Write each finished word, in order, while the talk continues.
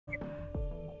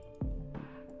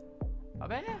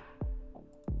अबे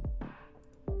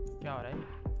क्या हो रहा है?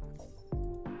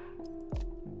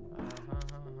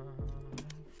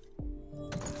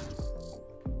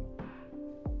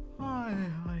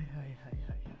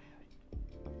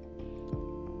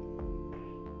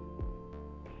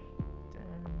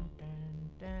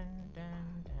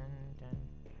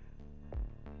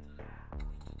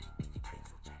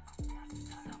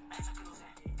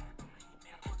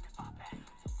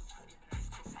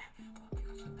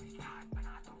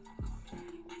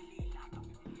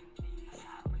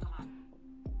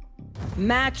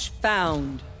 Match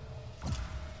found.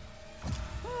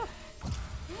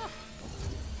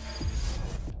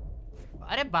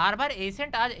 अरे बार बार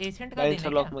एसेंट, आज एसेंट का दिन है क्या?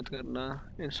 लॉक मत करना,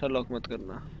 इंस्टा लॉक मत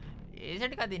करना।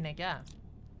 एसेंट का दिन है क्या?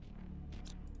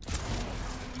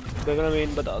 देखना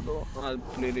मेन बता दो आज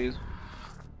प्लेलिस्ट।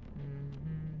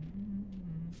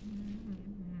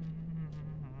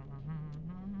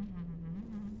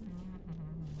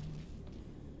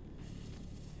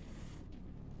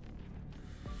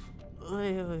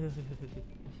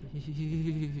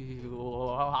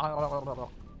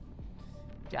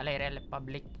 क्या ले रहे ले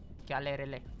पब्लिक, क्या ले रहे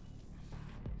ले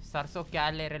सरसों, क्या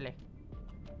ले रहे ले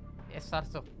ये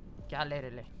सरसों, क्या ले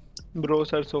रहे ले ब्रो?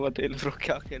 सरसों का तेल ब्रो,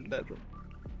 क्या खेल रहा है तू?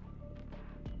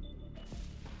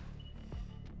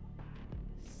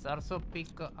 सरसों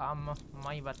पिक आम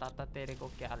मैं बताता तेरे को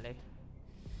क्या ले।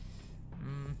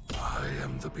 I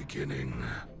am the beginning.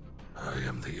 I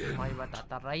am the end. मैं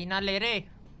बताता, रईना ले रे,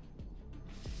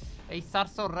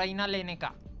 सरसों रईना लेने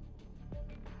का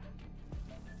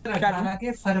क्या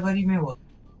के फरवरी में वो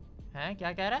है?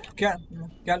 क्या कह रहा है? क्या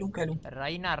क्या लूं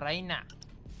रईना रईना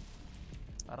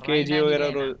केजी वगैरह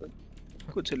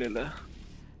कुछ ले ला।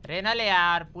 रेना ले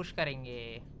यार, पुश करेंगे।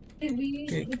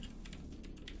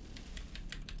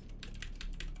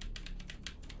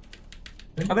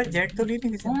 अबे जेट तो ली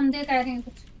नहीं किसी ने। कह रहे हैं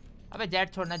कुछ। अबे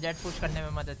जेट छोड़ना, जेट पुश करने में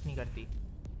मदद नहीं करती।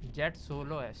 जेट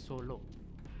सोलो है, सोलो।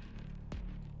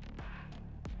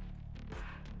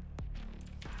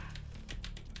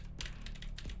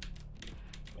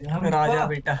 राजा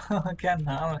बेटा क्या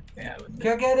नाम है यार?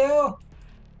 क्या कह रहे हो?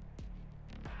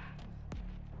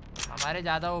 हमारे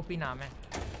ज्यादा ओपी नाम है।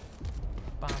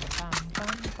 पम पम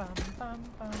पम पम पम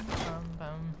पम पम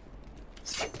पम।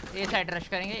 ए साइड रश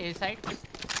करेंगे, ए साइड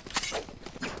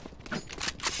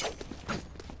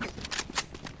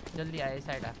जल्दी आ, ए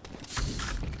साइड आ।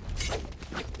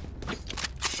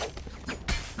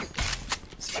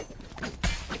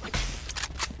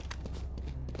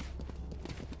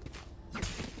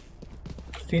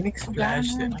 फिनिक्स फ्लैश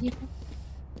देना।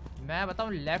 मैं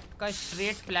बताऊं लेफ्ट का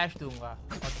स्ट्रेट फ्लैश दूंगा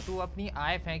और तू अपनी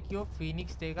आय फेंकियो,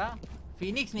 फिनिक्स देगा।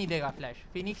 फिनिक्स नहीं देगा फ्लैश,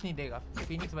 फिनिक्स नहीं देगा,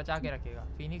 फिनिक्स बचा के रखेगा।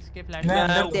 फिनिक्स के फ्लैश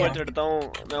मैं ऊपर चढ़ता हूं,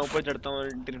 मैं ऊपर चढ़ता हूं,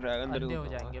 ड्रैगन अंदर हो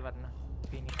जाएंगे वरना।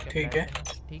 फिनिक्स के ठीक है,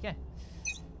 ठीक है।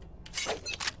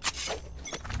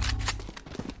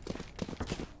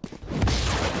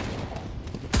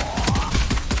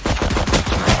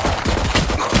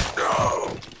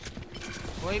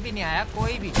 कोई भी नहीं आया,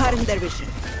 कोई भी। Cutting their vision.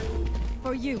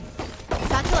 For you.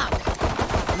 Satchel out.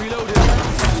 Reloaded.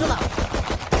 Satchel out.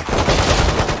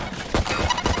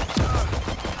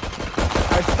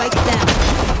 Our spike down.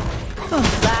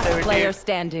 Last player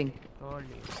standing.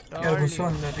 यार घुसो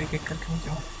अंदर, एक एक करके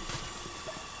जाओ।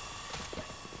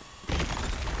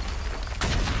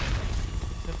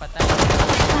 तो पता है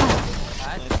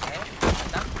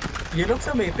ये लोग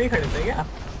सब ए पे खड़े थे क्या?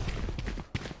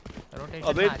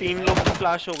 अबे 3 लोग तो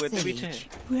फ्लैश हो गए थे पीछे।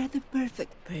 We are the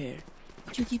perfect pair.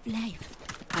 You give life.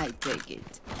 I take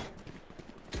it.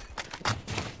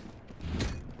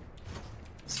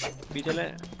 पीछे ले।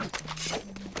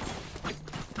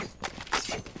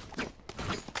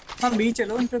 हाँ बी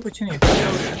चलो, उन पे कुछ नहीं।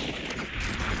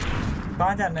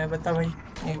 कहाँ जाना है बता भाई?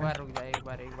 एक बार रुक जा, एक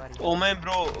बार ओ मैं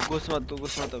ब्रो घुस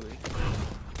मत अभी।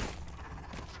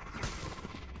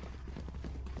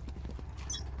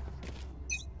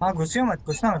 हाँ घुसियो मत,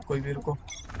 घुसना मत कोई भी, रुको।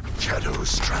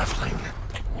 Shadows traveling.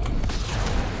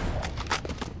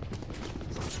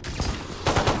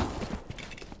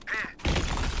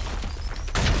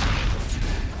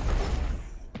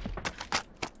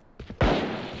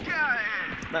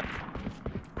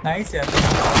 नाइस यार।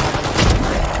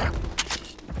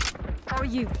 For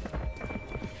you.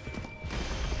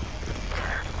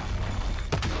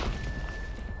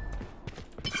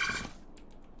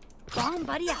 Bomb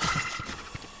buddy out.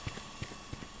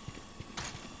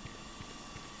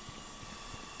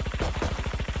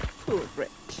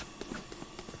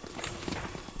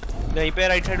 यहीं पे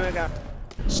राइट साइड में क्या?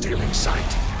 Stealing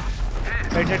sight.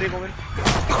 राइट साइड एक moment.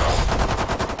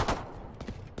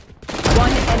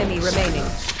 One enemy remaining.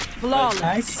 Flawless.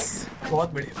 Nice. बहुत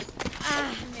बढ़िया।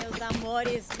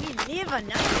 amores, we live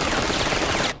enough.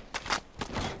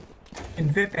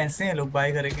 इन पे पैसे हैं, लोग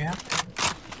बाय करेंगे हाँ।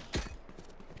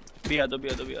 भी आ दो।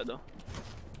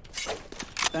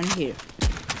 Gun here.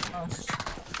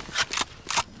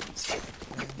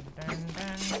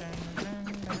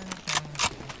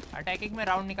 अटैकिंग में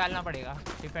राउंड निकालना पड़ेगा,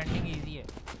 डिफेंडिंग इजी है।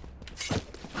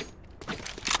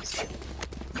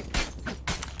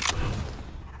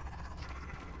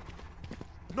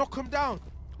 Knock him down.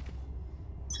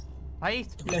 भाई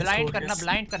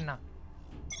ब्लाइंड करना।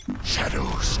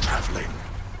 Shadows traveling.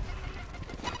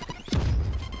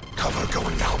 Cover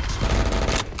going out.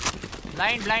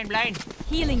 Blind.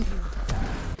 Healing you.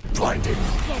 Blinding.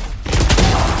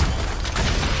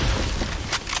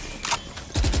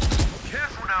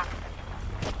 Careful now.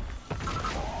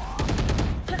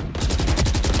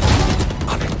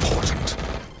 Unimportant.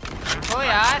 ओ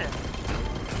यार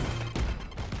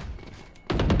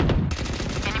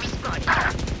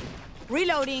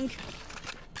Reloading.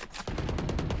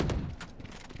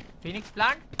 Phoenix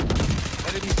plant.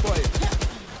 Enemy spotted.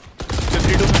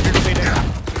 52 पे है।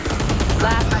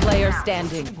 Last player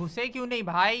standing. घुसे क्यों नहीं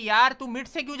भाई यार, तू मिड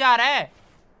से क्यों जा रहा है?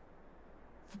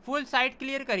 फुल साइड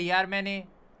क्लियर करी यार मैंने।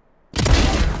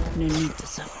 No need to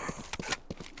suffer.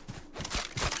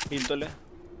 Heal तो ले।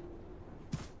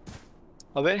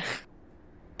 अबे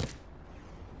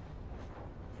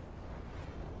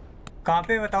कहाँ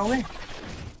पे बताओगे?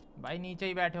 भाई नीचे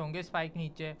ही बैठे होंगे, स्पाइक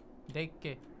नीचे देख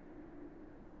के।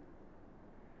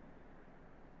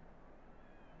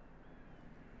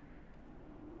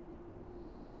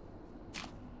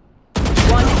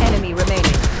 One enemy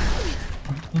remaining.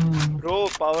 Bro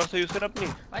power से यूज कर अपनी।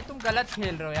 भाई तुम गलत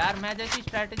खेल रहे हो यार, मैं जैसी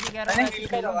स्ट्रेटजी कह रहा मैंने हूँ हील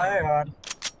का लगाया यार,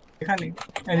 देखा नहीं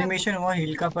एनिमेशन हुआ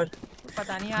हील का, पर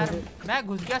पता नहीं यार। मैं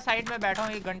घुस गया साइड में बैठा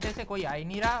हूँ, 1 घंटे से कोई आ ही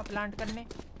नहीं रहा प्लांट करने।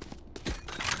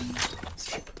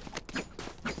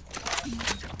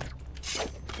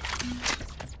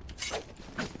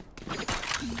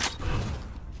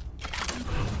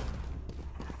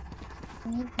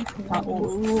 हाँ वो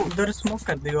उधर स्मोक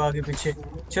कर दियो आगे पीछे।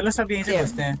 चलो सब यहीं से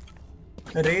घुसते हैं।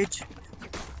 रेज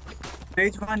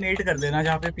वहाँ नेट कर देना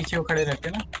जहाँ पे पीछे वो खड़े रहते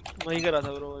हैं ना। वही करा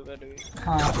था ब्रो पहले भी।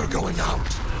 हाँ Cover going out.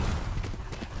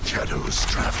 Shadows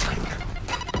traveling.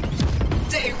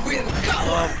 They will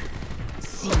come.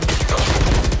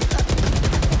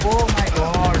 Oh my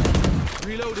god.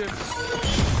 Reload him.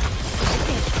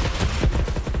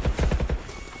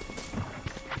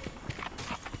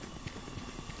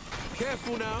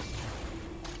 Careful now.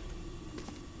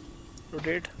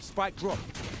 Rotate. Spike drop.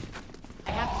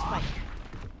 I have the spike.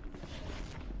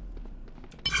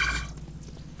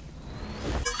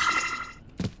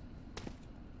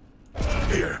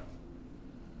 Here.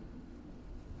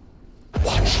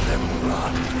 Watch them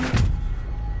run.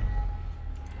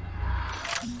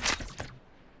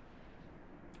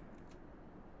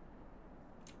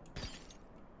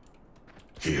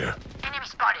 Here. Enemy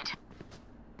spotted.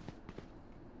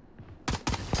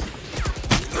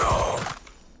 No.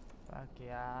 fuck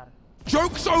यार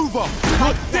Joke's over.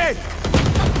 You're dead.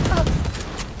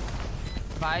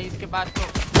 भाई इसके बाद तो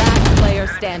Last player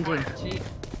standing. छी।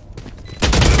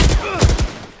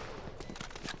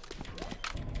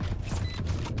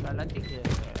 गलत ही खेल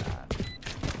रहे हो यार।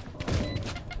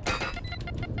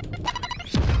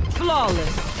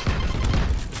 Flawless.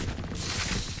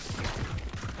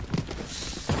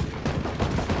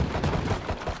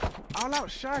 I'll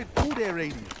outshine all their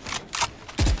radiance.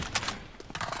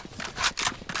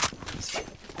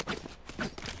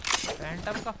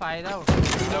 Phantom का फायदा उठा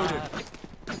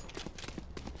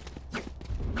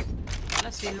साला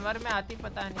सिल्वर में आती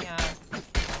पता नहीं यार,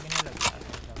 लगने लग जाता है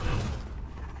सब।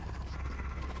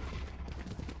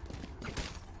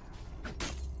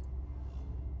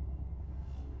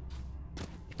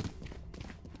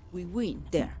 We win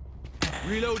there.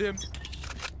 Reload him.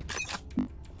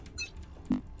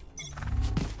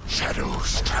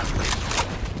 Shadows traveling.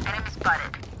 Enemy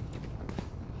spotted.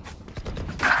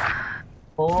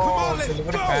 Oh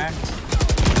silver pant.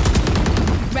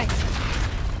 Right.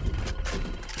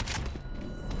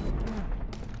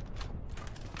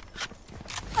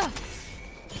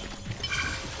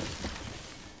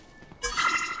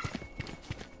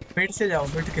 Mid से जाओ,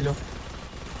 mid kilo.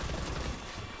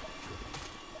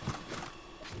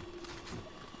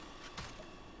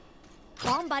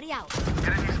 Bomb buddy out.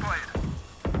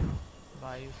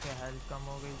 भाई उसके हेल्थ कम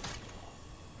हो गई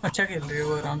अच्छा खेल रही है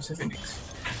वो आराम से फिनिक्स।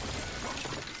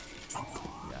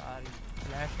 यार,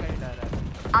 फ्लैश का ही डर है।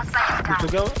 तो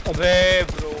क्या अबे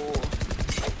bro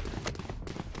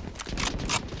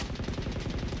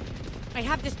I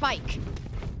have the spike.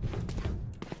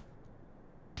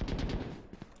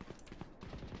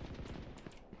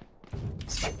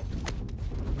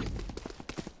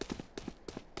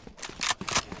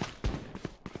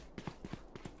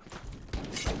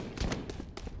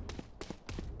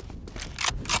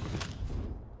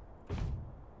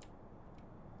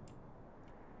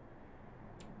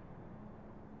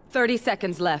 30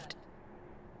 seconds left.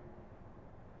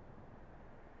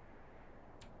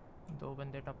 2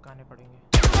 बंदे टपकाने पड़ेंगे।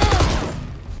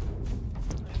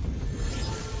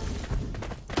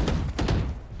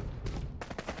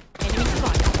 Enemy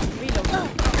spotted. Reload.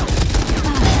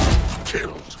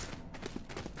 Killed.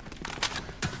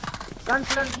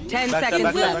 10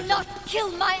 seconds Will left. not kill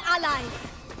my allies.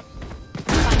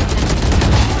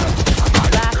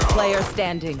 Last player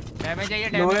standing. Damage है ये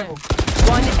लो है डैमेज। वो।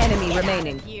 One enemy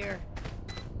remaining. Here.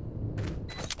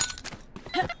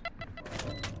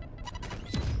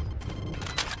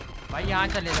 भाई यहाँ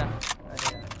चले जा। अरे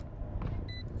यार।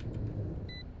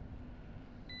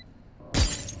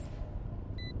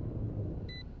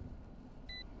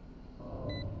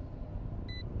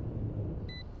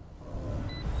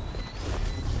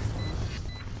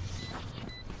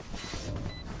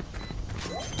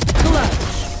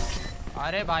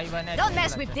 अरे भाई बने। Don't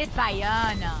mess with this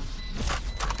Bayana.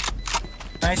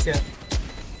 Nice यार।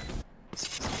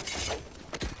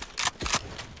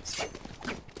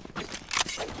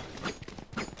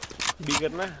 बी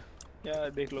करना है या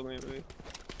देख लो कहीं पे।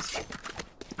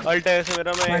 अल्ट है ऐसे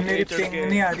मेरा, मैं मेरी चढ़ पिंग के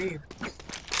नहीं आ रही।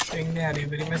 पिंग नहीं आ रही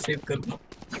मेरी, मैं सेव कर लूँ।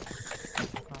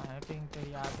 कहाँ है पिंग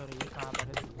तेरी? आ तो रही है, कहाँ पर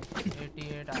है?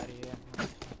 88 आ रही है।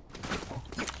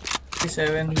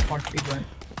 741।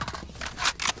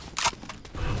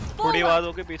 थोड़ी आवाज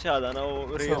होके पीछे आ जाना,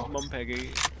 वो रेस बम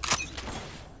फेंकेगी।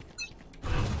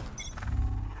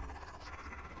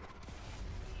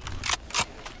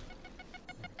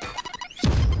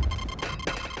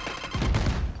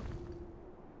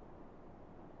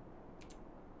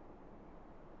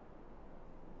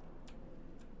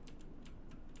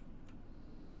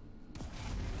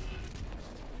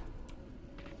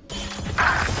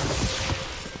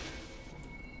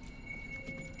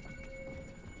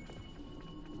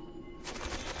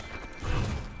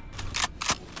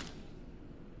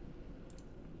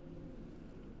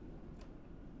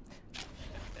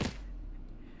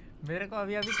 मेरे को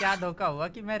अभी अभी क्या धोखा हुआ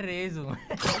कि मैं रेज हूँ।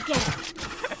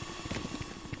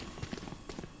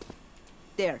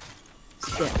 There.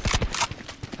 There.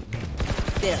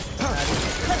 There.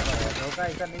 धोखा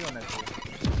ऐसा नहीं होना चाहिए।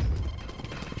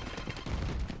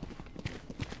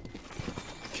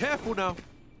 Careful now.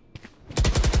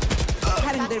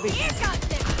 Having their vision.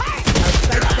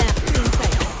 Outside snap.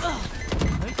 Inside.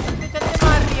 चलते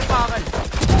मार रही है पागल।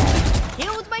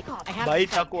 Here with my cop. I have भाई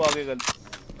चाकू आगे गल।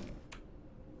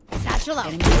 satchel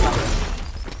out.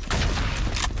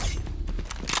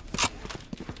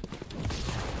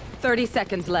 30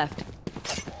 seconds left.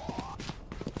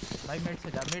 भाई मिड से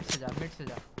जा, मिड से जा, मिड से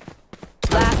जा।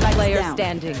 Last player down.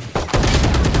 standing.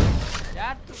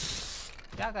 यार तू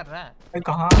क्या कर रहा है? भाई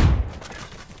कहाँ?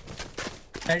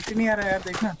 नेट नहीं आ रहा यार,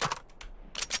 देखना।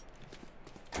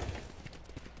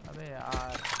 अबे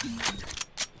यार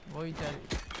वही चल।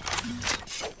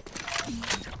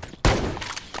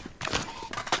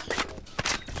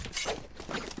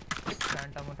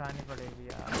 फैंटम उठानी पड़ेगी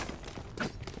यार।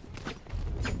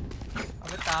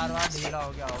 अबे तार वार ढीला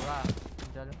हो गया होगा,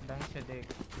 जल ढंग से देख।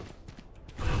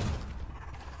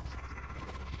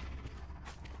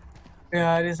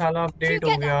 यार ये साला अपडेट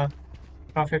हो गया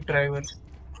traffic driver.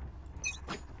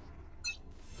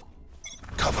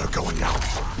 Cover going out.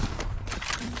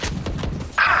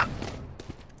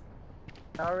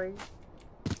 Sorry.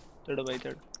 चढ़ो भाई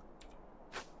चढ़।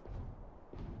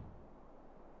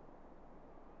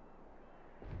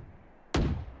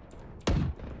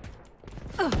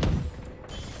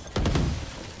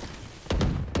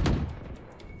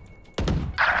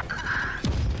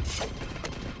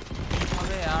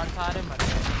 अबे यार सारे मर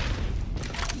गए।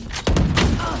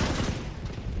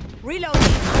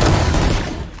 Reloading.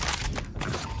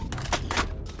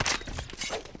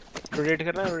 रोटेट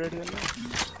करना है, रोटेट करना है।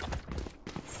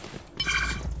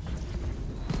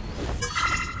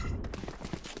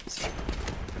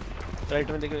 राइट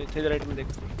में देखो, सीधे राइट में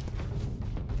देखो।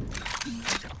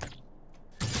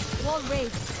 Wall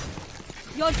raised.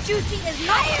 Your duty is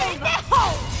not over.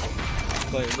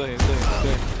 Go ahead, go ahead, go ahead, go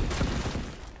ahead.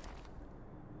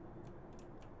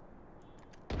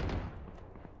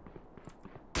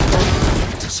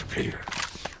 Disappear.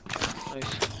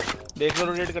 Nice. देख लो,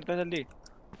 रोटेट करते हैं जल्दी।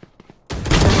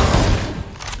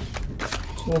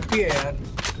 ओपी है यार।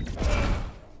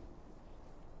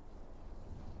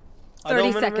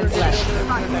 30 seconds left.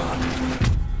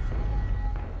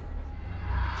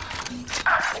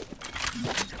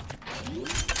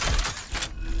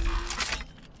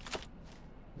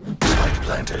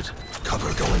 planted. Cover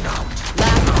going out.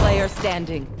 Last player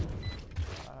standing.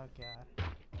 क्या यार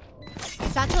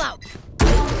Satchel out.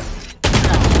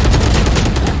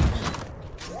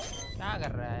 क्या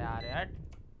कर रहा है यार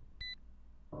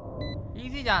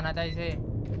इजी जाना था इसे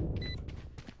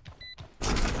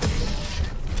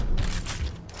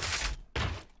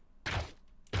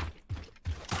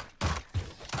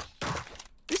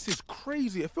This is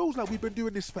crazy. It feels like we've been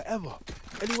doing this forever.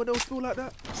 Anyone else feel like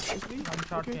that? Just me? हम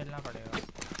शॉट Okay. खेलना पड़ेगा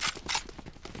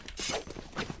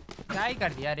क्या ही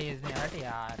कर दिया रेज ने हट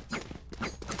यार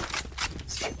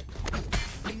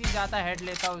इजी जाता हेड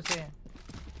लेता उसे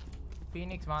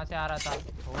फीनिक्स वहां से आ रहा था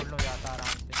होल्ड हो जाता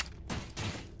आराम से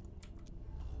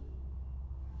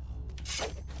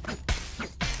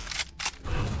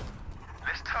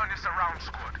Let's turn this around,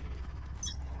 squad.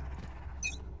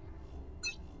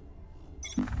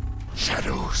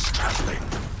 Shadows traveling.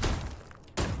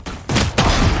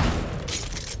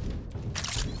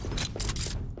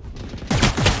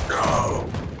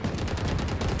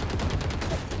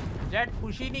 Jet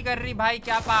push ही नहीं कर रही भाई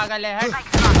क्या पागल है हट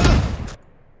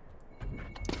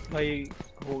भाई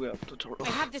हो गया अब तो छोड़ो I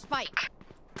have the spike.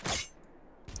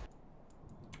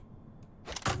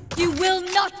 You will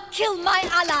not kill my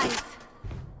allies.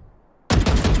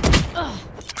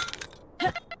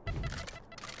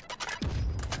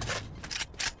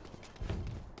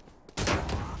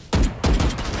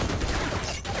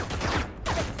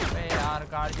 अबे यार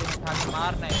गार्डियन उठा के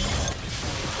मारना है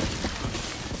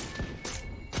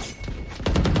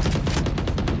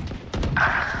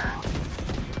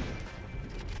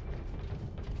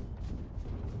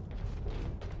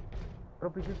तो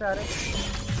पीछे से आ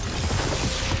रहे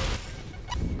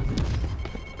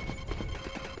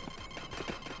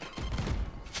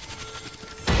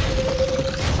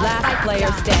Last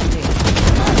player standing.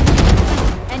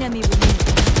 Enemy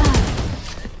remaining.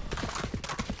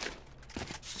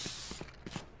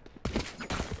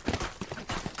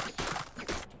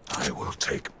 I will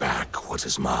take back what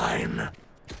is mine.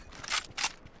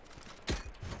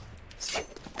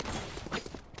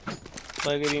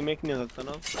 भाई का रीमेक नहीं हो सकता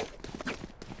ना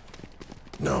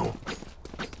No.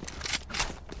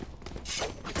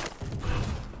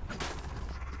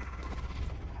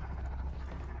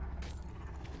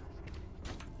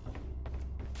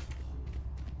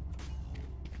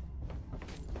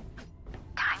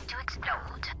 Time to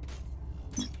explode.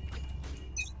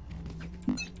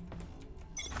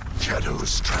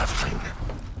 Shadows traveling.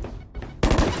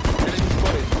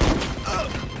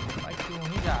 भाई क्यों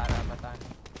नहीं जा रहा पता नहीं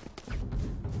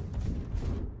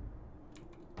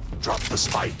Drop the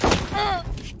spike.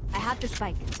 I have the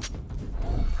spike.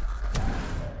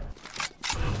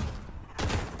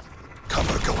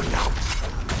 Cover going out.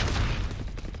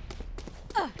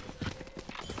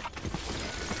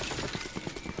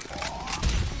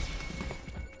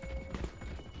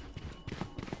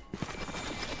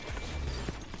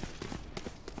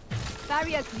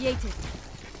 Barrier created.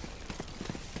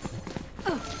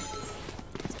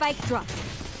 Spike dropped.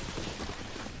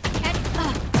 And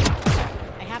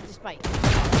I have the spike.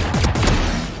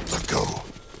 Let go.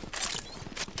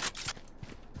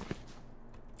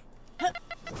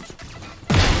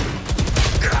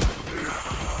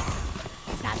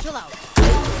 Satchel out.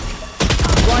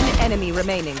 One enemy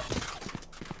remaining.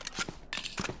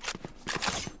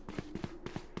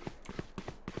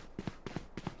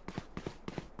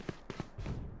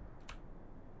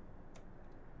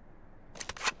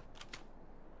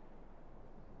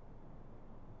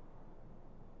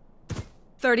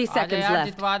 Thirty आजा seconds यार left.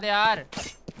 जितवा दे यार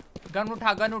गन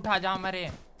उठा जहाँ मरे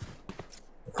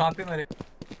कहाँ पे मरे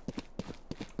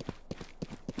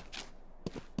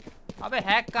अबे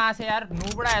हैक कहाँ से यार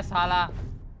नूबड़ा है साला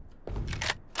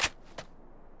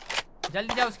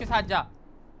जल्दी जा उसके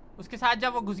साथ जा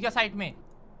वो घुस गया साइड में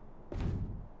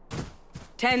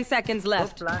 10 seconds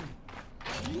left. Plan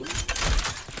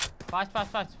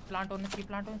fast plant होने चाहिए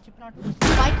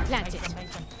Spike planted.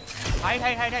 Hide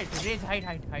raise hide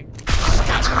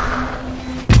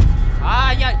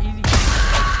हाँ यार इजी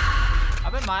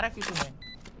अबे मारा क्यों तूने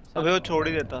अबे वो छोड़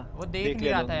ही देता वो देख नहीं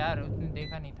रहा था यार उसने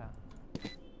देखा नहीं था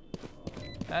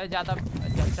अरे ज्यादा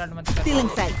जस्टर्ड मत कर Still in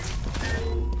sight.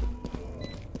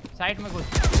 साइड में घुस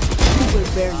You will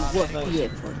barely worth the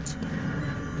effort.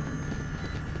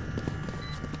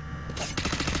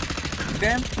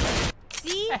 Damn.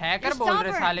 See? Hacker You're बोल रहे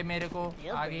stubborn. साले मेरे को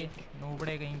आगे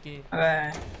नूबड़े कहीं के अबे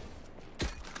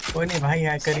कोई नहीं भाई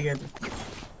हैकर ही है तू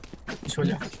सो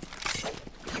जा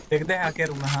देखते हैं हैकर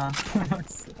हूँ मैं हाँ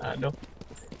हेलो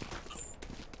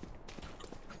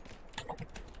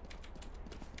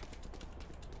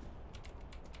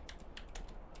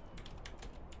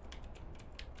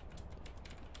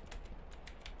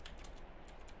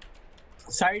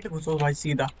साइड घुसो भाई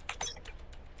सीधा।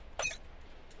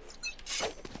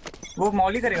 वो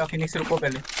मॉली करेगा फिनिक्स, रुको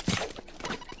पहले।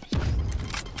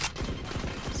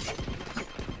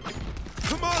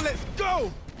 Come on, let's go.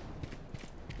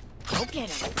 Go get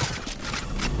him.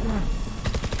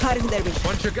 Cutting their vision.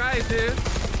 Bunch of guys here.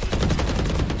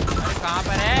 अरे कहाँ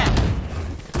पर है?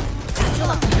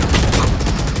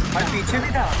 भाई पीछे भी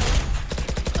था।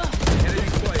 Enemy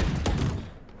spotted.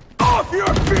 Off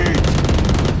your feet.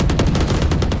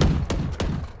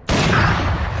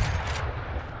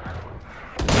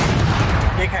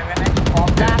 एक हेवन है, of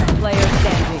Last player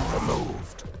standing.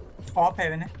 Removed. Of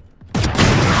haven है।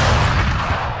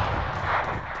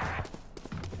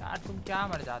 यार तुम क्या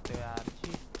मर जाते हो यार?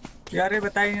 छी, यार ये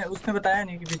बताइए, उसने बताया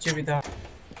नहीं कि पीछे भी था।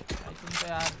 भाई तुम तो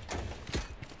यार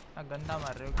इतना गंदा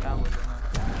मार रहे हो, क्या बोलूं मैं?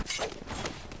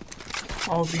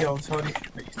 आओ भी आओ, सॉरी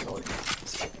भाई सॉरी।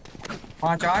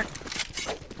 5-8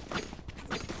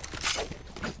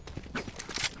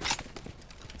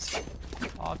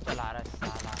 ऑफ चला रहा है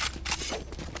साला।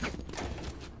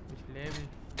 कुछ ले भी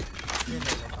ले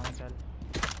लेता हूँ, चल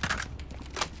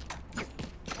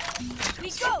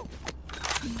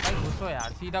भाई घुसो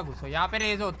यार, सीधा घुसो। यहाँ पे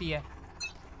रेज होती है।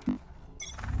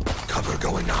 Cover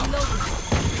going out.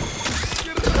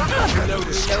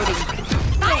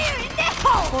 Fire in the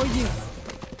hole for you.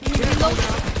 Reload.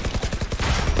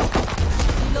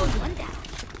 Reload one down.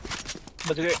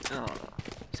 बच गए।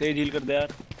 सही डील कर दे यार।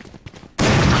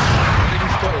 Enemy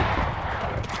spotted.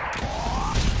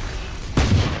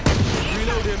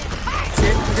 Reloading.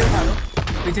 सेफ मुझे उठा लो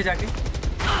पीछे जाके।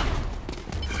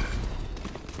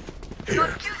 Here.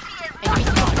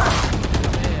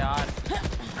 अरे यार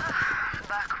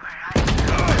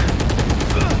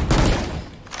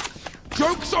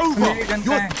Joke's over. मेरी गन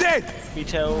You're है। dead.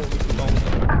 पीछे है वो।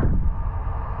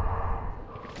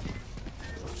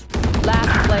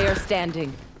 Last player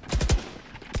standing.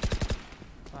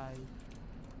 भाई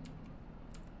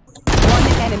One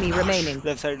enemy remaining.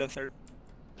 Left side left side.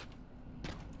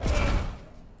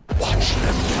 Watch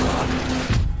them run.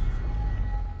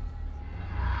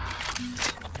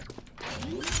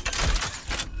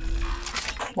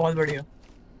 बहुत बढ़िया।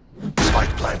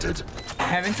 Spike planted.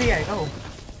 हेवन से ही आएगा वो।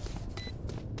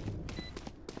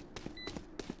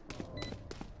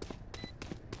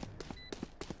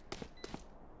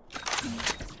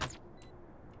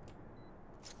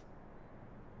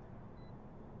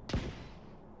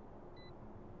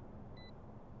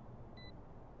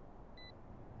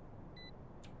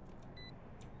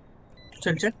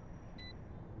 चल चल।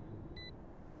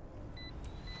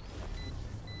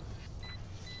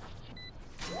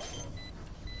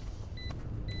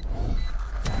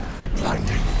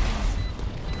 Blinding.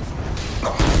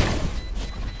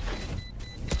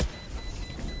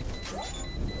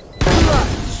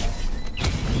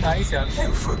 नाइस यार।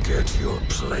 You forget your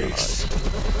place.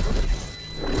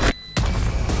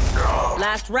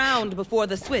 Last round before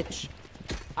the switch.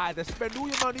 Either spend all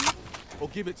your money or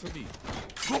give it to me.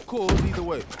 Good call either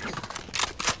way.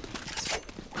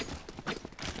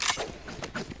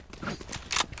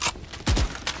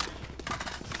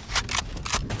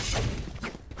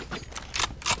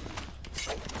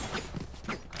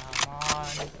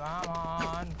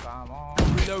 come on.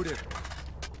 Reloaded.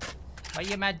 भाई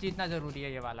ये match जीतना जरूरी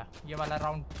है, ये वाला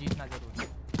राउंड जीतना जरूरी है।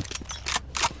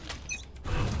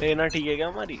 लेना ठीक है क्या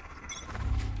हमारी?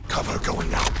 Cover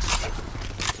going out.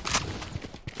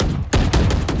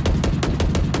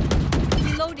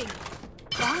 Reloading.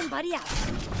 Bomb buddy out.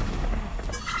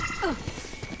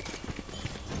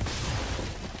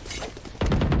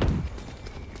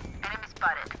 Enemy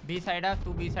spotted. B side है, तू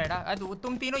बी साइड है।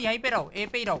 तुम तीनों यहीं पे रहो, ए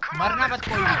पे ही रहो, मरना मत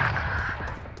कोई भी।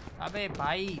 अबे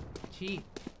भाई छी।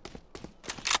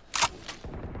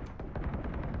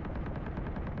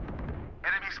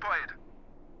 Enemy spotted.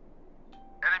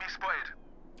 Enemy spotted.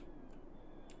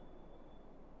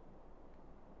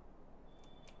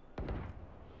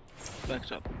 Back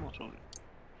up most problem.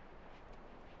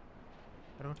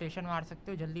 Rotation मार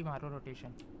सकते हो, जल्दी मारो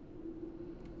रोटेशन।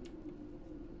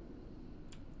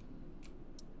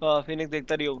 फिनिक्स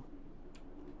देखता रहियो।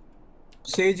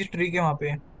 सेज ट्री के वहाँ पे,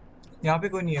 यहाँ पे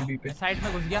कोई नहीं है बी पे। साइड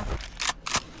में घुस गया।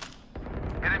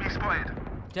 Enemy spotted.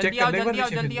 जल्दी आओ, जल्दी आओ,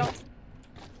 जल्दी आओ।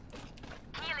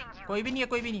 Healing you. कोई भी नहीं है,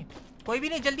 कोई भी नहीं है, कोई भी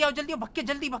नहीं, जल्दी आओ, जल्दी आओ, भक्के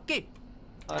जल्दी भक्के।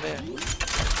 अरे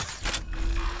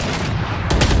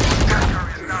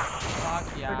fuck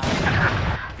यार।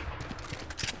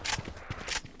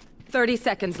 30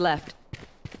 seconds left.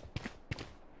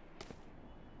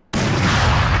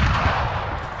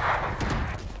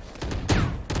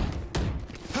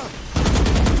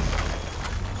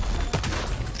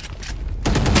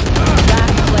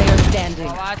 Last player standing.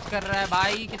 आवाज कर रहा है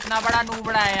भाई, कितना बड़ा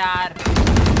नूबड़ा है यार।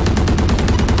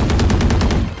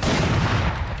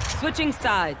 Switching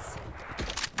sides.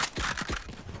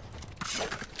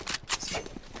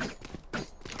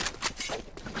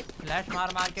 फ्लैश मार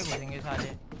मार के घुसेंगे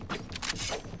साले।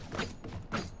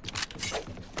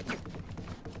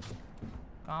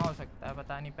 कहाँ हो सकता है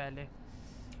पता नहीं। पहले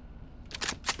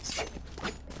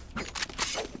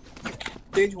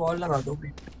तेज वॉल लगा दो भी।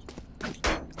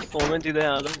 मोमेंट सीधा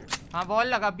यहाँ दो। हाँ वॉल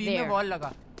लगा, बी में वॉल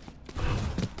लगा।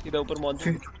 सीधा ऊपर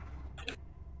मौजूद।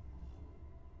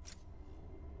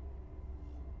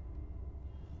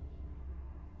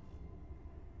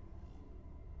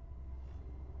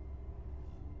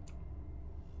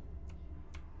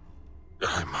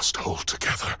 I must hold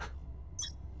together.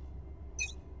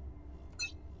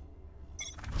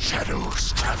 Shadows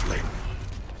traveling.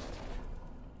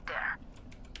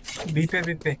 B पे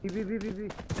बी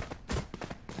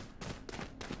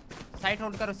साइड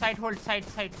होल्ड करो, side hold, side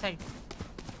side side.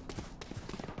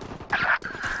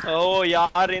 Oh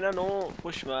यार Raina know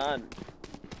push man.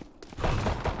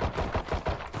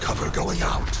 Cover going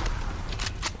out.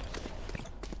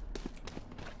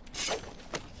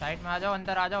 Side में आ जाओ,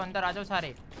 अंदर आ जाओ, अंदर आ जाओ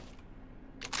सारे।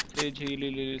 Says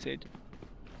heal says.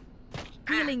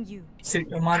 Healing you.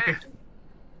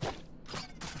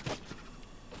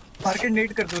 Market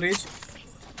net कर दो रेज।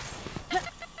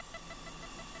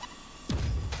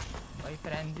 भाई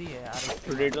फ्रेंजी है यार।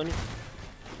 रेड तो नहीं।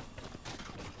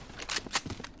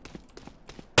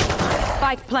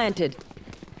 Spike planted.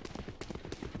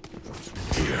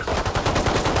 Here.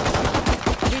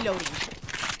 Reloading.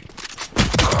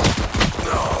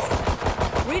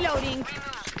 Reloading.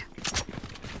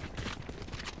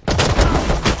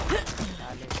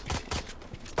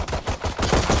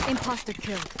 Imposter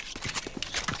kill.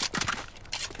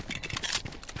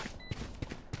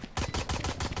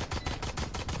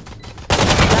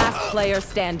 Last player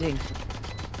standing.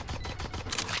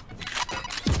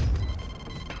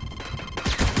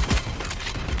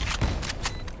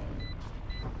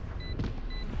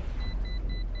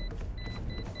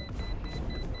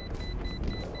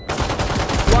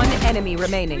 One enemy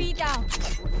remaining. 3 down.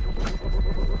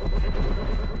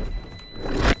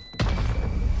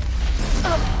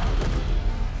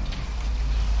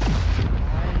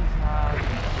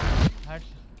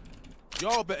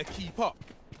 Y'all better keep up.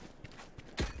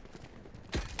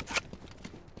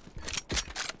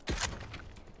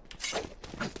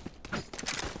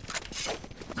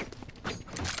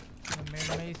 Mid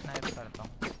में ही स्नाइप करता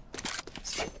हूँ।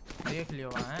 देख लियो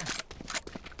वहाँ है।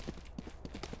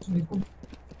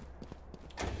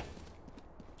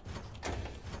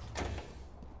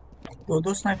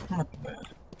 दो स्नाइप मत यार।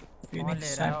 कौन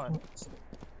ले रहा है और?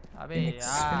 अबे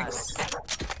यार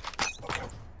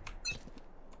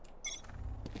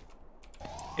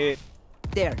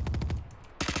There.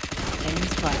 Enemy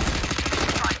spotted.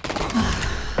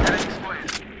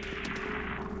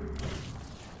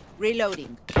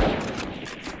 Reloading.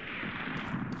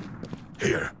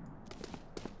 Here.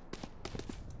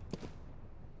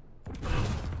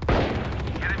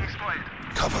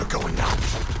 Cover going out.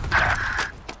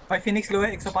 भाई फिनिक्स लो है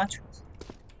 105।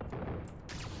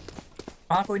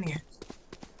 हाँ कोई नहीं है,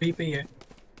 बी पे ही है।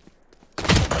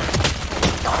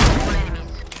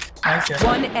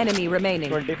 One enemy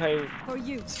remaining. 25 For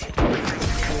you.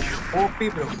 OP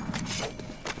bro.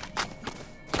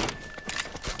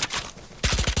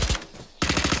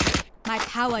 My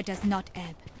power does not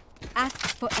ebb. Ask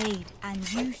for aid and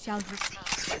you shall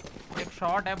receive. एक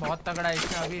शॉट है बहुत तगड़ा,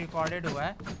 इसमें अभी रिकॉर्डेड हुआ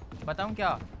है। बताऊं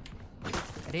क्या?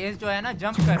 रेस जो है ना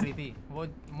जंप कर रही थी, वो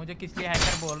मुझे किस लिए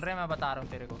हैकर बोल रहे हैं मैं बता रहा हूँ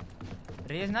तेरे को।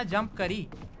 रेस ना जंप करी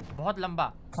बहुत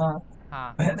लंबा।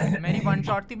 हाँ मेरी वन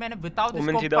शॉट थी, मैंने विदाउट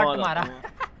स्कोप कट मारा।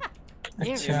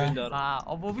 हाँ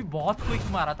और वो भी बहुत क्विक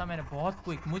मारा था मैंने, बहुत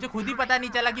क्विक। मुझे खुद ही पता नहीं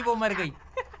चला कि वो मर गई।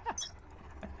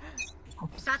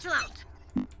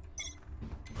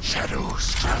 Shadows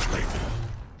traveling.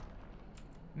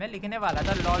 मैं लिखने वाला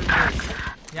था लॉल।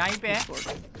 यहीं पे है।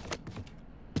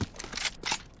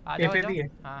 आ जाओ, पे भी है।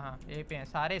 हाँ हाँ ए पे हैं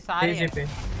सारे सारे हैं। पे।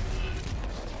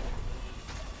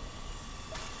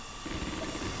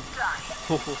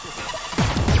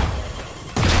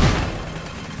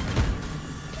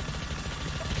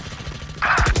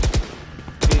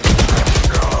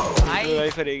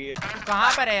 भाई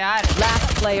कहाँ पर है यार?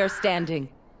 Last player standing.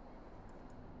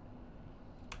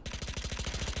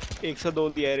 102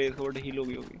 दिया है रेस, बट हील हो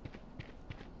गई होगी।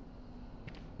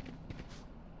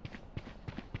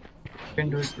 Can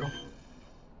do it bro.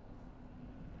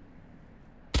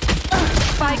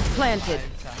 Spike planted.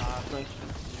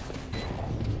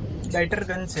 Better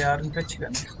guns यार, अच्छी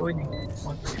गन। कोई नहीं।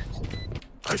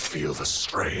 I feel the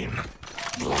strain.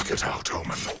 Block it out,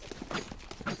 Omen.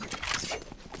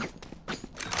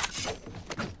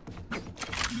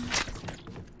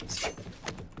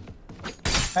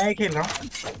 मैं खेल रहा हूँ।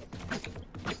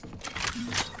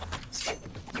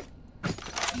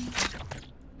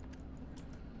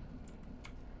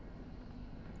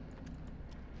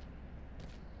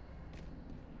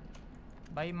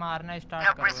 भाई मारना स्टार्ट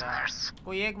करो यार।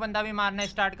 कोई एक बंदा भी मारना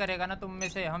स्टार्ट करेगा ना तुम में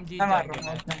से हम जीत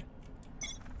जाएंगे।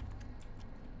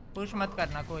 पुश मत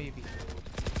करना कोई भी।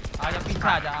 आजा पीछे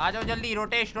आ जाओ जल्दी।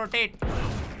 Rotate rotate.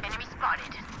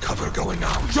 Cover going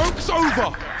out. Joke's over.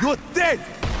 You're dead.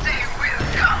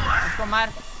 इसको मार।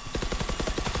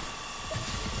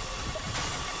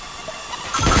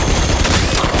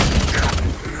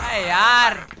 अरे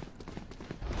यार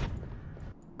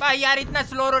भाई यार इतना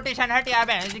स्लो रोटेशन। हट यार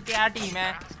बहन क्या टीम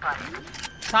है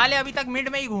साले। अभी तक मिड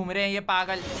में ही घूम रहे हैं ये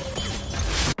पागल।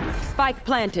 Spike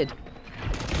planted.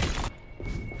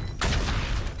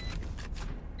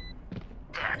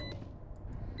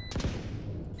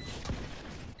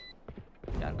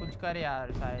 यार कुछ कर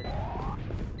यार साहिल।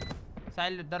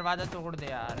 साहिल दरवाजा तोड़ दे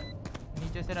यार।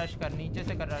 नीचे से रश कर। नीचे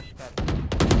से कर रश कर।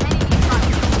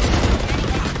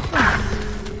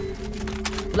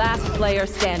 Last player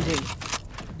standing.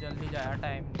 जल्दी जा यार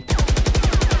टाइम नहीं।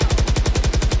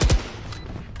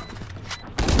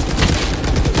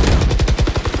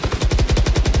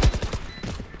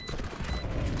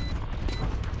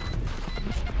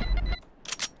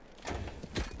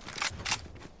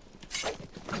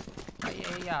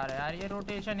 ये यार ये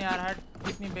रोटेशन यार। हट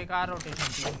कितनी बेकार रोटेशन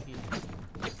थी उनकी।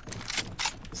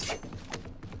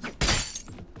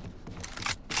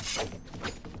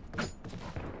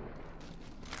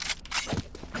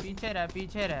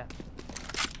 पीछे रह।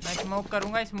 मैं स्मोक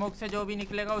करूंगा। स्मोक से जो भी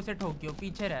निकलेगा उसे ठोकियो।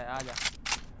 पीछे रह। आजा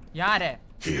यहाँ रह।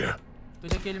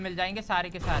 तुझे किल मिल जाएंगे सारे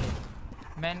के सारे।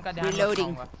 मैं इनका ध्यान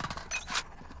रखूंगा।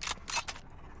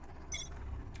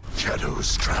 Shadows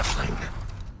traveling.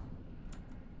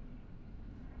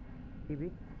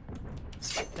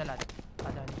 चल आजा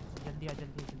जल्दी आ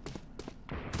जल्दी।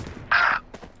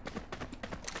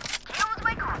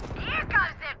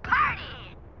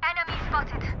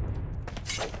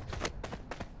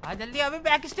 जल्दी अभी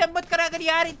बैक स्टेप मत करा कर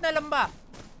यार इतना लंबा।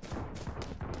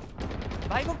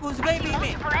 भाई वो घुस गई बी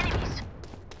में।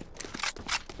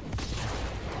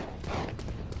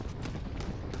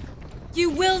 You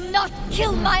will not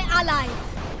kill my allies.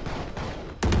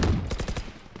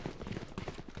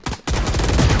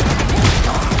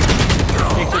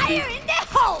 Fire in the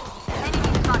hole.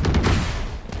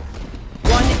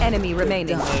 One enemy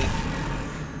remaining.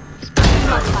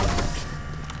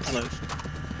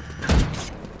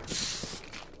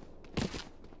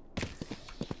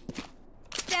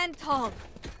 Stand tall.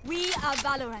 We are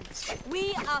Valorant. We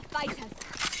are fighters.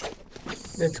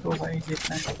 Let's go भाई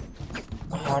जीतना है।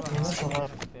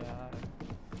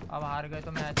 अब हार गए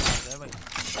तो मैच हार गए भाई।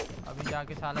 अभी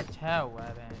जाके साला 6 हुआ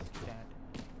है भैंस।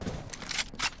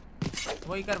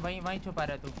 वही कर वहीं छुपा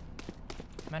रहे तू।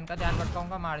 मैं इनका ध्यान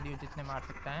भटकाऊंगा। मार दियो जितने मार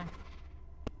सकता है।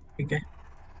 ठीक है।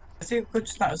 ऐसे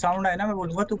कुछ साउंड आया ना मैं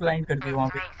बोलूंगा तू ब्लाइंड कर दी वहाँ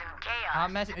पे। हाँ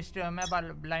मैं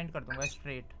ब्लाइंड कर दूंगा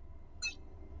straight.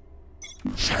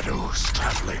 Shadows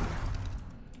traveling.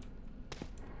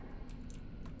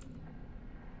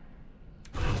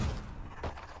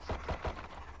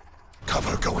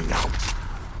 Cover going out.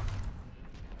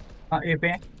 हाँ ए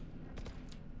पे।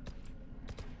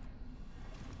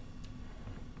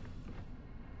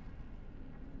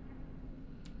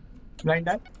 ब्लाइंड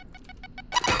है।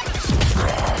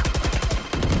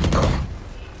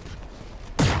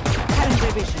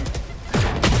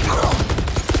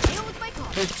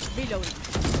 Vision.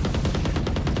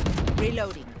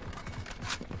 Reloading.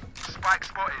 Spike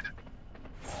spotted.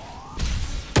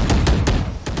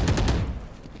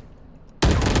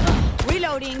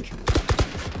 Reloading.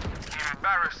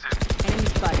 Embarrassing. Enemy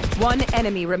spotted. One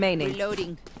enemy remaining.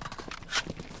 Reloading.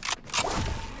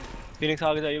 Phoenix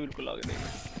आगे जाइए बिल्कुल आगे नहीं।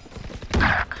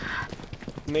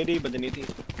 मेरी बदनी थी।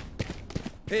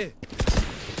 Here.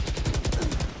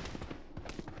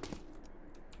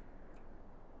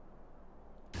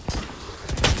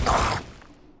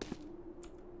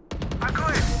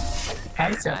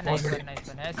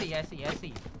 ऐसी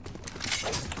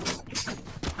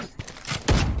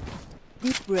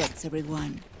Deep breaths,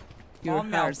 everyone. फॉर्म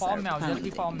में आओ जल्दी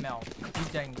फॉर्म में आओ।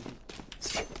 जीत जाएंगे।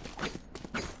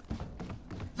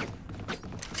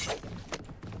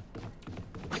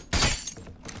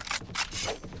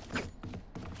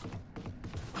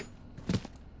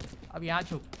 अब यहाँ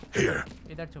छुप।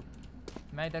 इधर छुप।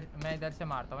 मैं इधर से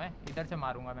मारता हूँ। इधर से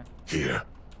मारूंगा मैं।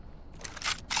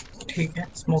 ठीक है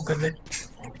स्मोक कर ले।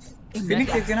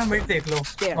 फिनिक्स देख ना मिड देख लो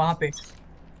वहाँ पे।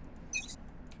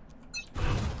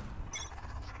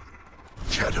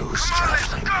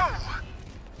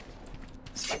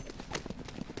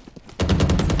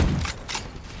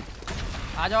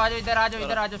 आ जाओ इधर आ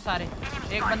जाओ सारे।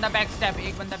 एक बंदा back step.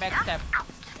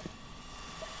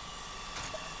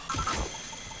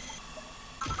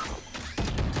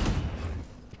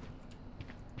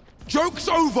 Joke's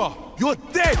over! You're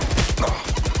dead!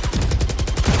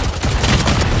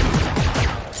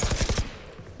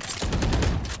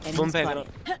 बम फेंक रहा।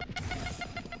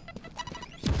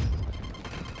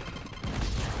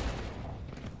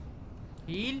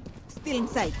 Heal. Still in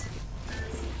sight.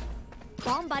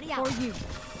 Bomb buddy out. For you.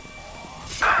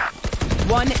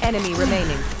 One enemy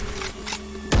remaining.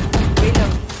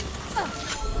 Reload.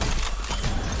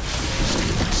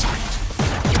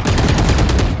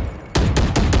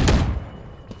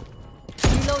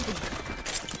 Reloading.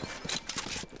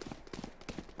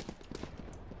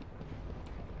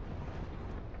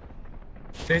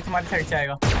 Race तुम्हारी साइड से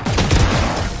आएगा।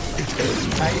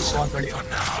 नाइस, बहुत बढ़िया।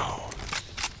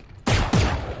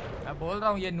 मैं बोल रहा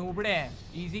हूँ ये नूबड़े हैं,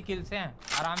 इजी किल से हैं,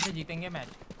 आराम से जीतेंगे मैच।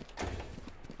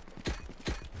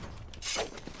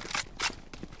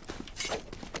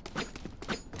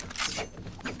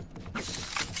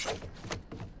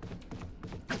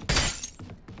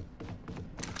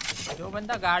 जो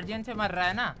बंदा गार्डियन से मर रहा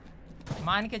है ना,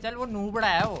 मान के चल वो नूबड़ा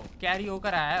है, वो कैरी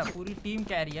होकर आया है, पूरी टीम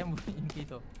कैरी है इनकी,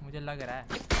 तो मुझे लग रहा है।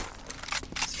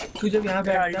 तू जब यहाँ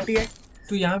बैठता है,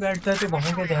 तू यहाँ बैठता है तो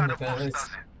वहाँ का ध्यान रखा है।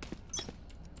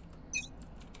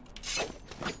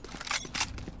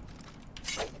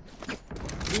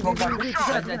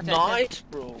 Nice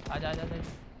bro. आजा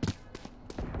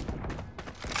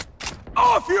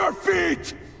Off your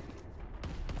feet!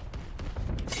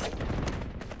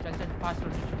 चल fast.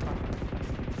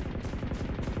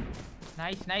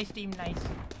 Nice team, nice.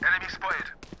 Enemy spotted.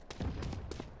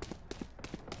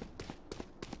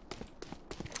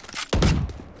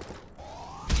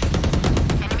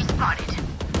 Enemy spotted.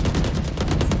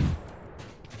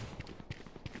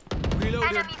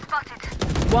 Reloading. Enemy spotted.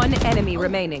 One enemy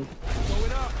remaining.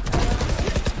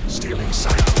 Stealing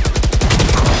sight.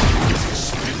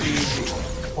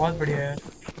 बहुत बढ़िया है।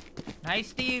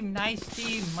 नाइस टीम,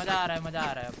 मजा आ रहा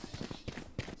है अब।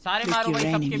 सारे मारो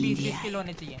भाई, सबके 20 किल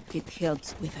होने चाहिए। It helps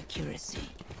with accuracy.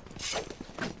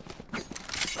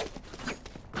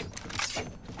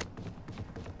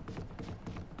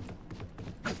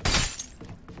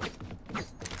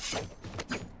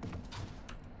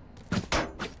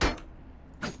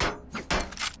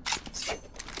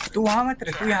 तू वहाँ मत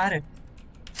रह, तू यहाँ रह।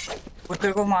 वो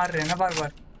तेरे को मार रहे हैं ना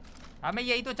बार। हाँ मैं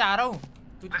यही तो चाह रहा हूँ।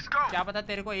 क्या पता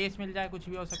तेरे को एस मिल जाए, कुछ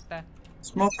भी हो सकता है।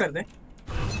 स्मोक कर दे।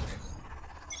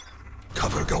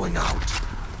 Cover going out.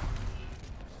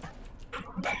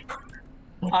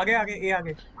 आगे ए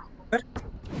आगे।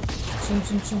 सुन।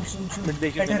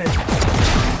 देखिए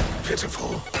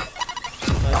Pitiful.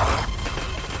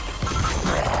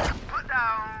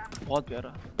 बहुत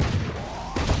प्यारा।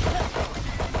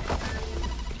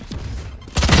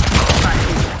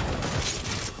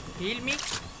 Heal me.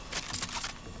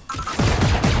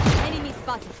 Enemy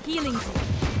spotted. Healing.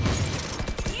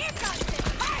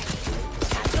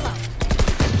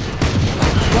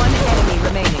 One enemy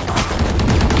remaining.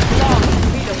 Long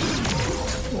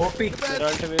OP.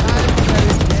 Reloading.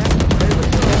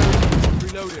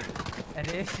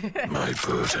 अरे My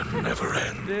burden never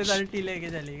ends. Result ही लेके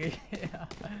चली गई।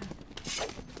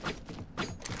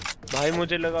 भाई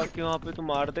मुझे लगा कि वहाँ पे तू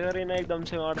मार देगा, रेना एकदम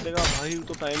से मार देगा। भाई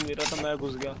तो टाइम दे रहा था, मैं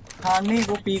घुस गया। हाँ नहीं,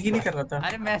 वो पीक ही नहीं कर रहा था।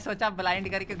 अरे मैं सोचा ब्लाइंड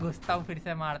करके घुसता हूँ, फिर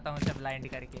से मारता हूँ उसे ब्लाइंड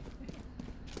करके।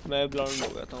 मैं ब्लाइंड हो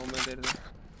गया था मैं तेरे से।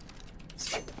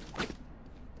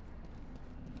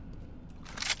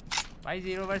 भाई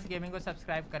जीरो वर्स गेमिंग को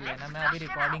सब्सक्राइब कर लेना। मैं अभी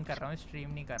रिकॉर्डिंग कर रहा हूँ, स्ट्रीम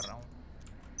नहीं कर रहा हूँ।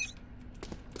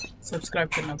 सब्सक्राइब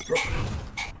करना bro.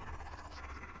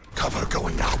 Cover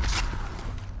going out.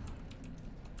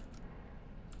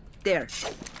 there.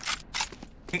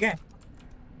 ठीक है,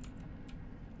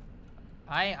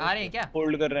 आए आ रहे हैं क्या?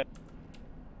 होल्ड कर रहे हैं।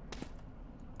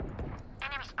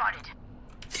 Enemy spotted.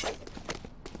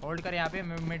 होल्ड कर, यहाँ पे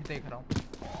मैं मिड देख रहा हूँ।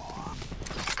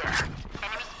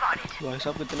 Enemy spotted. भाई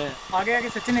साहब कितने हैं? आगे आगे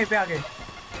सचिन, यहीं पे आगे।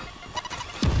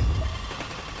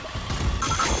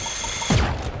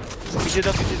 पीछे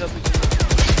था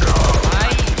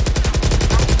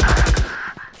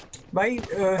भाई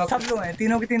सब लो हैं,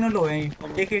 तीनों के तीनों लो हैं।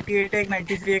 एक 88 है, एक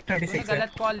 93, एक 36 है।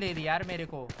 गलत कॉल ले दी यार मेरे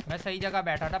को। मैं सही जगह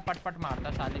बैठा था, पट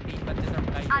मारता। साले 3 बंदे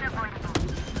समझाई।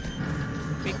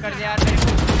 पिक कर दे यार मेरे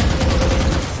को।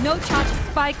 No charge.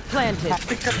 Spike planted.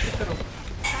 Pick करो।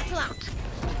 Battle out.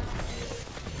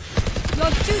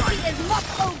 Your duty is not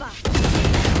over.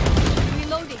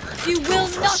 Reloading. You will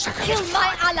not kill my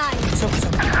ally.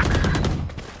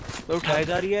 तो उठाई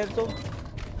जा रही है तो।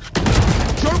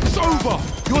 Joke's over.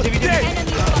 You're dead.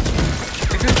 Enemy spotted.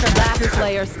 Last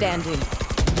player standing.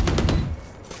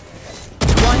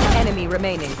 enemy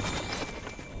remaining.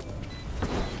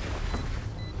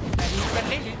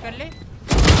 Lead कर ले।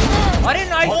 अरे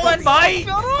नाइस वन भाई,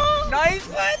 नाइस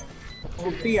वन।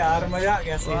 ओपी यार, मजा आ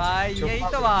गया भाई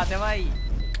यही तो बात है भाई।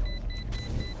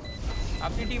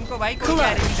 अपनी टीम को भाई कोई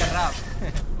कैरी नहीं कर रहा आप।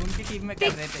 उनकी टीम में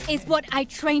कर रहे थे। This is what I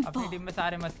trained for. अपनी टीम में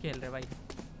सारे मस्त खेल रहे भाई।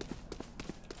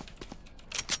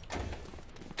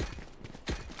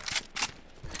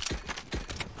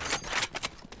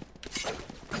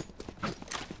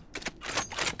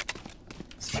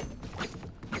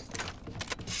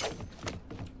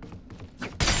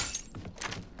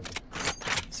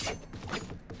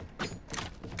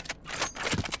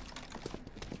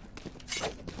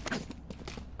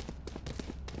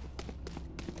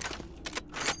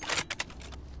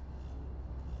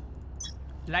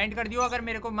 ब्लाइंड कर दियो अगर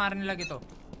मेरे को मारने लगे तो।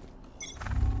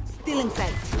 Still in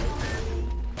sight.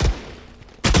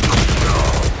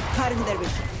 Cutting their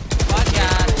vision. बात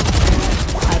यार।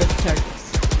 Out of turrets.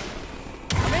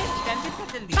 अबे कैंसिल कर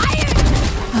जल्दी।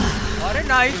 अरे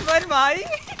नाइस वन भाई।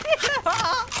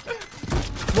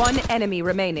 One enemy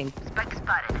remaining. Spike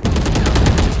spotted.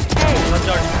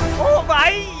 ओ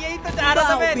भाई यही तो चाह रहा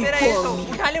था मैं तेरा। ये तो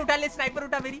उठा ले स्नाइपर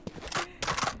उठा मेरी।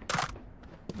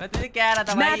 मैं तुझे कह रहा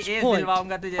था भाई एस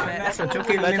दिलवाऊंगा तुझे मैं। सोचो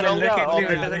कि मैं चलाऊंगा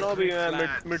ऑपरेटर अभी मैं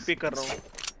मिड पिक कर रहा हूं।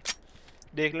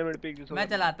 देख ले मिड पिक। मैं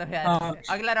चलाता हूं यार।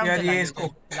 अगला राउंड चला ले इसको।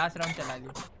 लास्ट राउंड चला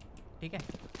लियो ठीक है।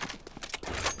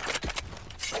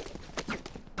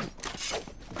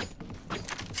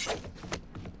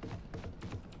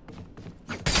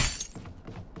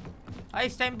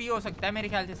 इस टाइम बी हो सकता है मेरे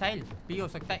ख्याल से। साहिल बी हो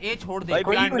सकता है। ए छोड़ दे।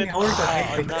 होल्ड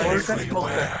कर स्मोक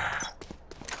कर।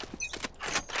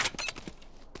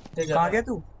 कहाँ गया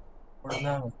तू?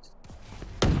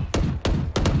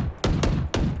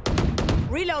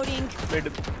 Reloading. Mid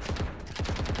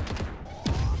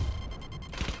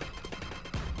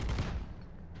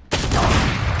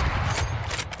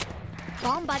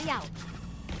Bomb buddy out.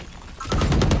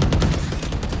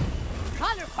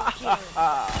 Colorful kill.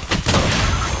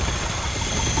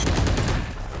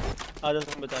 आजा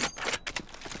तुम बचा लो।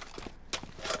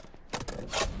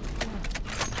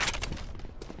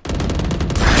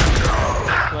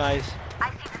 Nice. I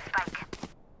see the spike.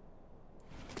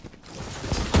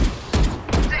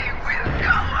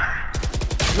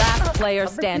 Last player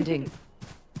standing.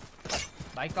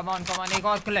 भाई कम ऑन एक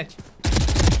और क्लच।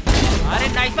 अरे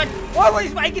नाइस वन। ओ वो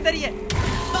इस भाई किधर ही है।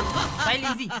 साहिल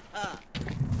इजी।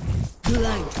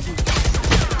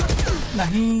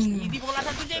 नहीं इजी बोला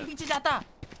था तुझे पीछे जाता।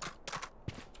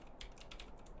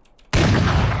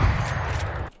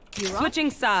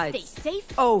 Switching sides. Stay safe.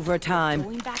 Overtime.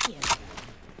 Going back in.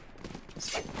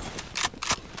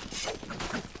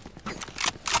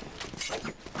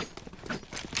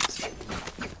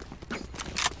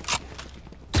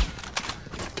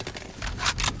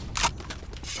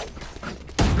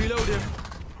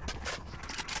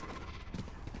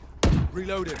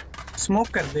 Reloading. Smoke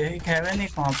कर दे। एक हेवन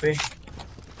एक वहाँ पे।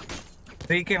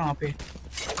 फ्री के वहाँ पे।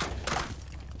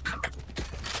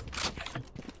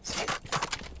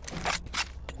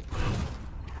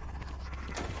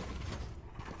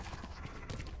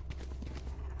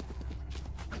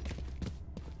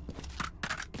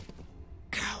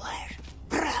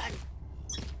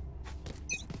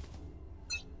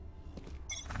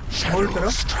 होल्ड करो।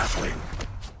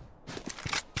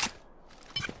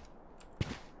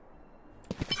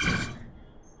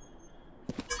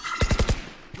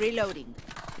 Reloading.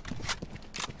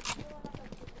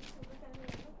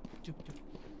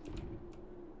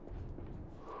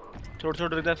 छोड़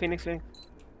रहा फिनिक्स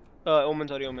ओमन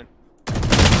सॉरी ओमन।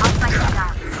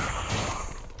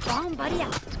 Bomb buddy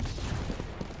out.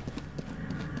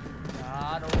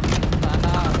 यार ओ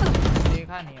साला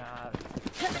देखा नहीं यार।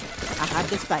 I have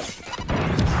the spike.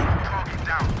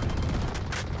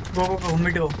 Go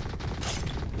mid go.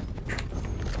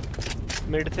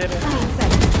 Mid से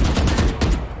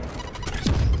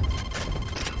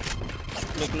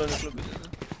निकलो पीछे से।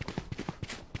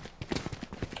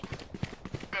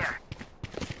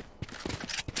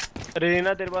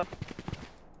 रेना तेरे पास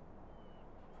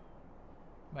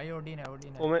भाई ओडिन है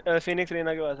ओमन फिनिक्स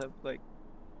रेना के पास है भाई।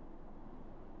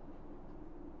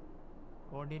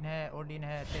 ओडिन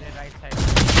है तेरे राइट साइड।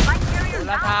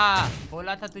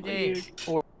 बोला था तुझे।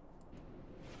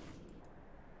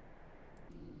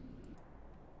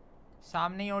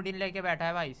 सामने ही ओडिन लेके बैठा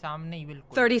है भाई, सामने ही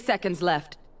बिल्कुल। 30 seconds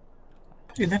left.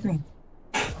 इधर नहीं,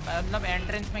 मतलब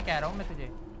एंट्रेंस में कह रहा हूँ मैं तुझे।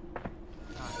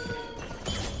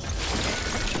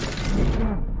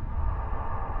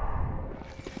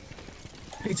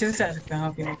 पीछे से आ सकते हैं।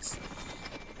 हाँ Phoenix.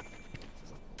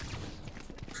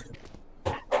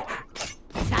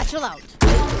 Satchel out.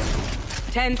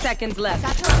 10 seconds left.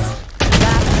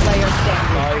 Last player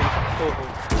standing.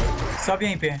 सब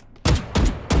यहीं पे हैं।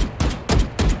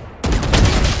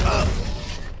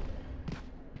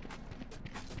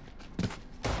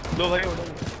 लो भाई ऑर्डर।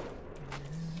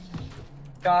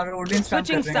 यार ऑडियंस स्पैम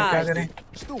कर रहे हैं, क्या करें?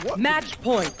 Match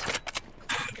point.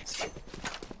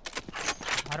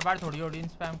 हर बार थोड़ी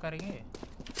ऑडियंस स्पैम करेंगे।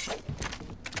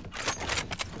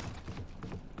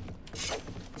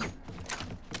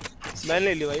 मैं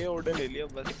ले लिया भाई, ऑर्डर ले लिया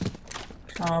बस।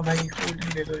 हाँ भाई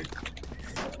ऑर्डर ले लो एक।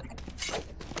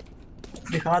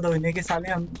 दिखा दो इन्हें कि साले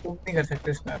हम मूव नहीं कर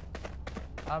सकते इसमें।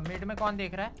 अब मिड में कौन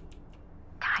देख रहा है?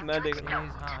 मैं देख रहा हूँ।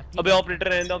 हाँ, अबे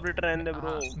ऑपरेटर रहने दे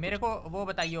ब्रो। मेरे को वो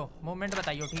बताइयो, मूवमेंट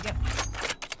बताइयो, ठीक है?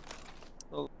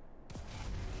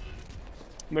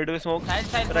 मिड में स्मोक,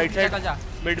 साइड राइट साइड जा।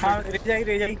 मिड हाँ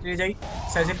रे जाई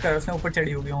सजल कर, उसने ऊपर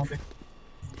चढ़ी होगी वहाँ पे।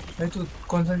 भाई तू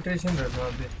कंसंट्रेशन रख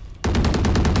वहाँ पे।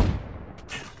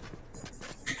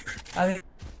 अरे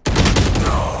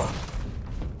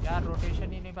यार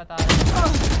रोटेशन ही नहीं बता रहा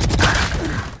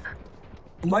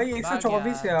भाई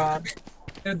 124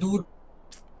 यार दूर।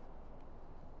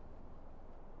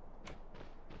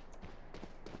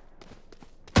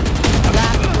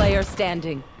 Last player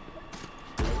standing.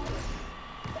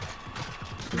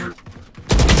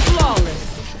 Flawless.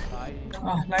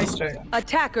 Nice try.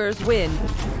 Attackers win.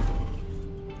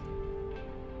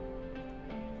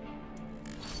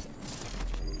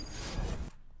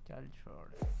 चल छोड़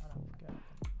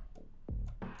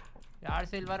यार,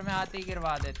 सिल्वर में आते ही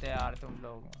गिरवा देते यार तुम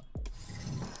लोग।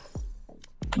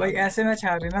 भाई ऐसे मैच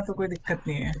हार रहे ना तो कोई दिक्कत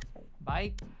नहीं है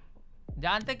भाई।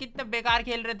 जानते कितने बेकार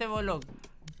खेल रहे थे वो लोग।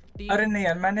 अरे नहीं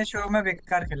यार, मैंने शुरू में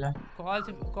बेकार खेला।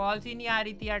 कॉल्स ही नहीं आ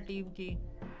रही थी यार टीम की।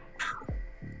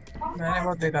 मैंने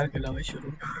बहुत बेकार खेला भाई शुरू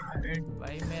में।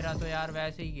 भाई मेरा तो यार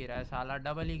वैसे ही गिरा है साला,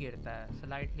 डबल ही गिरता है,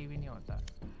 स्लाइटली भी नहीं होता।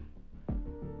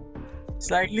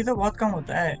 स्लाइटली तो बहुत कम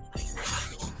होता है।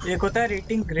 एक होता है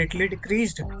रेटिंग ग्रेटली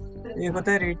डिक्रीज्ड, एक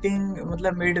होता है रेटिंग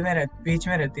मतलब मिड में बीच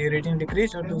में रहती है रेटिंग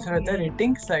डिक्रीज, और दूसरा होता है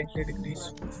रेटिंग स्लाइटली डिक्रीज।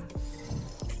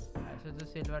 ऐसे तो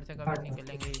सिल्वर से कभी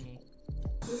निकलेंगे ही नहीं।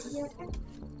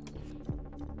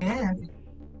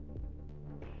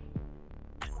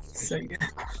 सही है।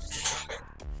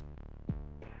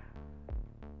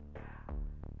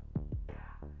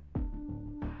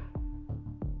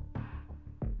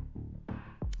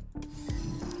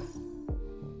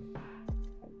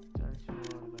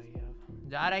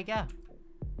 जा रहा है क्या?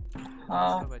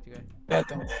 हाँ बच गए।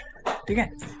 जाता हूँ, ठीक है।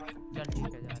 चल ठीक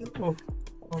है जा।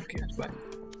 Okay bye.